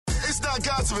It's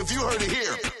not gossip if you heard it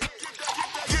here.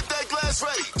 Get that glass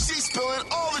ready. She's spilling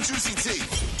all the juicy tea.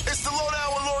 It's the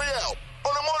Lowdown with L'Oreal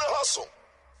on the Morning Hustle.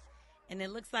 And it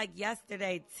looks like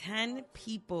yesterday, 10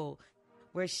 people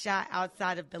were shot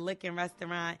outside of the Lickin'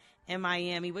 restaurant in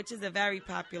Miami, which is a very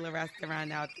popular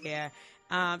restaurant out there.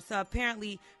 So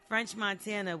apparently, French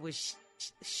Montana was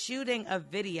shooting a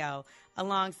video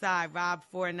alongside Rob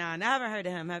 49. I haven't heard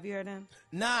of him. Have you heard of him?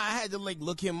 Nah, I had to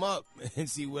look him up and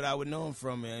see what I would know him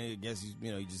from. I guess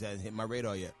he just hasn't hit my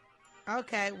radar yet.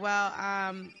 Okay, well,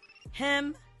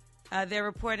 they're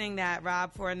reporting that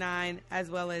Rob 49 as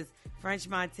well as French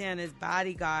Montana's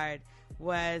bodyguard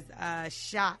was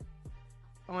shot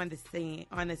on the scene,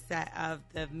 on the set of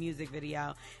the music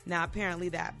video. Now, apparently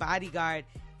that bodyguard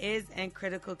is in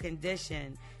critical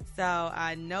condition. So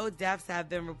no deaths have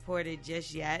been reported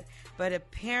just yet. But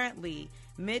apparently,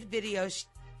 mid-video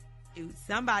shoot,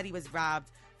 somebody was robbed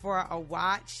for a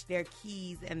watch, their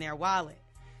keys, and their wallet.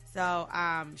 So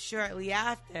shortly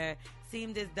after,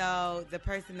 seemed as though the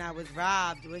person that was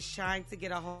robbed was trying to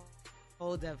get a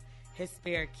hold of his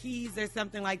spare keys or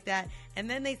something like that. And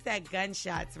then they said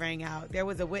gunshots rang out. There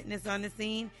was a witness on the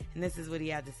scene, and this is what he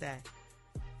had to say.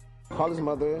 Call his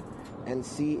mother and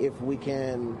see if we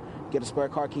can get a spare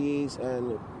car keys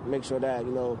and make sure that,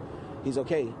 he's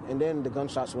okay. And then the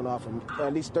gunshots went off, and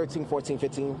at least 13, 14,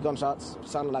 15 gunshots.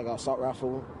 Sounded like an assault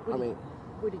rifle.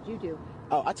 What did you do?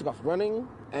 Oh, I took off running,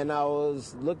 and I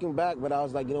was looking back, but I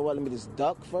was like, you know what, let me just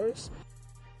duck first.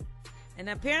 And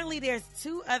apparently there's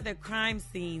 2 other crime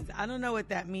scenes. I don't know what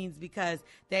that means because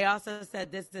they also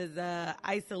said this is an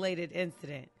isolated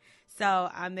incident. So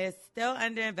they're still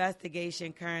under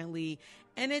investigation currently.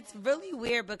 And it's really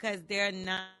weird because they're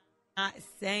not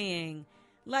saying,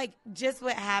 just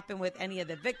what happened with any of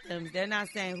the victims. They're not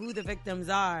saying who the victims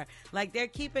are. They're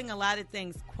keeping a lot of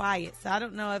things quiet. So I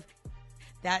don't know if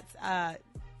that's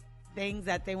things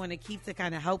that they want to keep to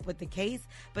kind of help with the case.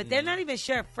 But they're not even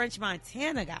sure if French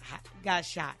Montana got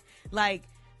shot.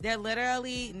 They're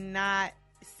literally not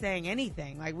saying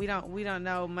anything. We don't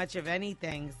know much of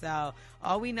anything. So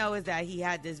all we know is that he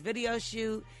had this video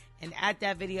shoot, and at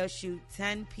that video shoot,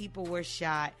 10 people were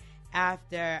shot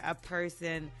after a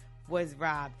person was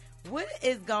robbed. What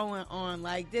is going on?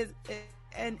 This,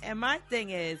 and my thing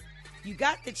is, you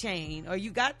got the chain or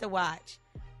you got the watch.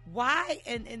 Why?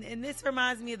 And this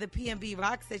reminds me of the PNB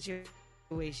Rock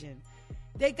situation.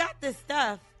 They got the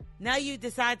stuff. Now you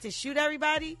decide to shoot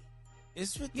everybody?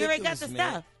 It's ridiculous, you already got the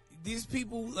stuff. These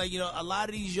people, a lot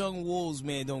of these young wolves,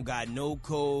 man, don't got no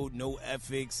code, no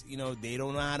ethics. They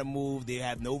don't know how to move. They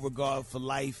have no regard for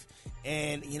life.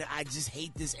 And, I just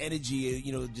hate this energy,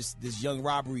 just this young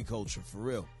robbery culture, for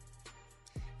real.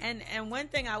 And one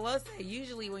thing I will say,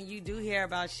 usually when you do hear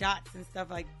about shots and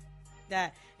stuff like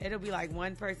that, it'll be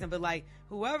one person, but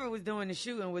whoever was doing the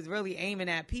shooting was really aiming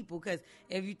at people. Because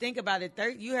if you think about it,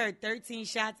 you heard 13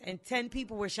 shots and 10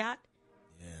 people were shot.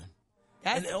 Yeah,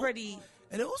 that's pretty.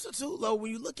 And also too, Lo, when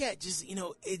you look at just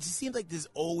it just seems like there's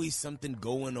always something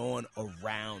going on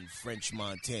around French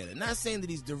Montana. Not saying that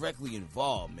he's directly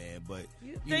involved, man, but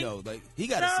he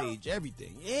got to sage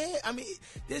everything. Yeah, I mean,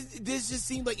 this just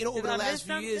seems like over the last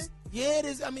few years. Yeah, it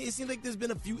is. I mean, it seems like there's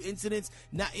been a few incidents,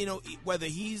 not, whether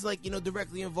he's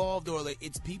directly involved or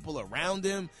it's people around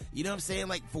him. You know what I'm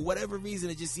saying? For whatever reason,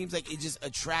 it just seems like it just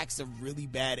attracts a really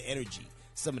bad energy,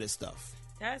 some of this stuff.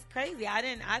 That's crazy. I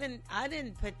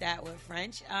didn't put that with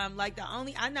French.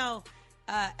 I know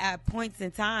at points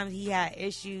in time he had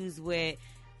issues with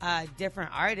different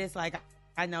artists.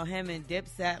 I know him and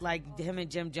Dipset, him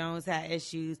and Jim Jones had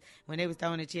issues when they was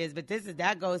throwing the chairs. But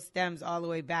stems all the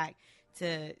way back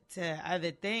to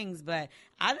other things. But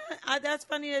that's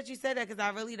funny that you said that because I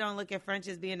really don't look at French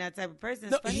as being that type of person.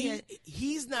 No,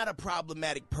 he's not a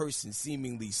problematic person,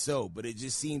 seemingly so, but it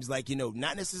just seems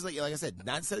not necessarily, like I said,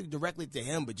 not necessarily directly to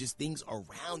him, but just things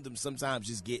around him sometimes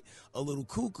just get a little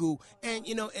cuckoo. And,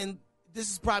 and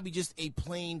this is probably just a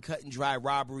plain cut and dry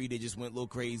robbery that just went a little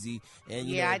crazy. And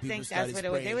I think that's what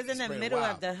it was. They was in the middle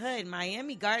of the hood.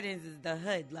 Miami Gardens is the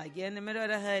hood. You're in the middle of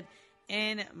the hood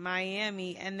in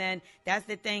Miami, and then that's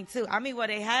the thing too. I mean,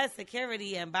 they had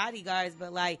security and bodyguards,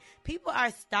 but people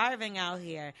are starving out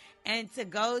here, and to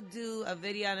go do a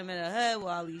video in the middle of the hood with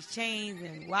all these chains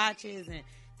and watches, and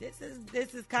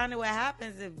this is kind of what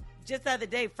happens. Just the other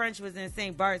day, French was in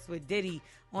St. Bart's with Diddy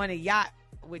on a yacht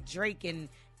with Drake and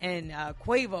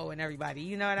Quavo and everybody.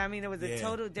 You know what I mean? It was a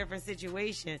total different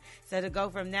situation. So to go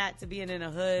from that to being in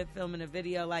a hood filming a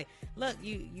video, look,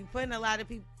 you putting a lot of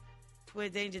people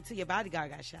with danger to your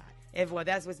bodyguard got shot.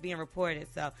 That's what's being reported.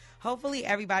 So hopefully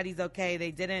everybody's okay.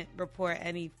 They didn't report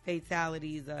any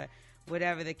fatalities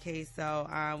whatever the case. So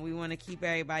we want to keep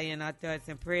everybody in our thoughts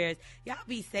and prayers. Y'all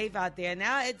be safe out there.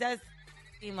 Now it does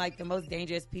seem like the most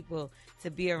dangerous people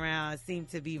to be around seem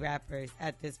to be rappers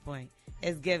at this point.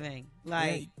 It's giving.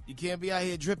 Like, you can't be out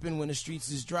here dripping when the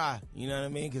streets is dry. You know what I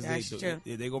mean? Because they're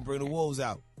going to bring the wolves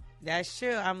out. That's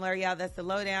true. I'm L'Oreal. That's the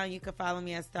Lowdown. You can follow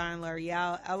me at Star and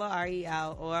L'Oreal,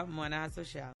 L'Oreal, or Morning Hustle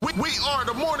Show. We are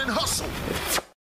the Morning Hustle.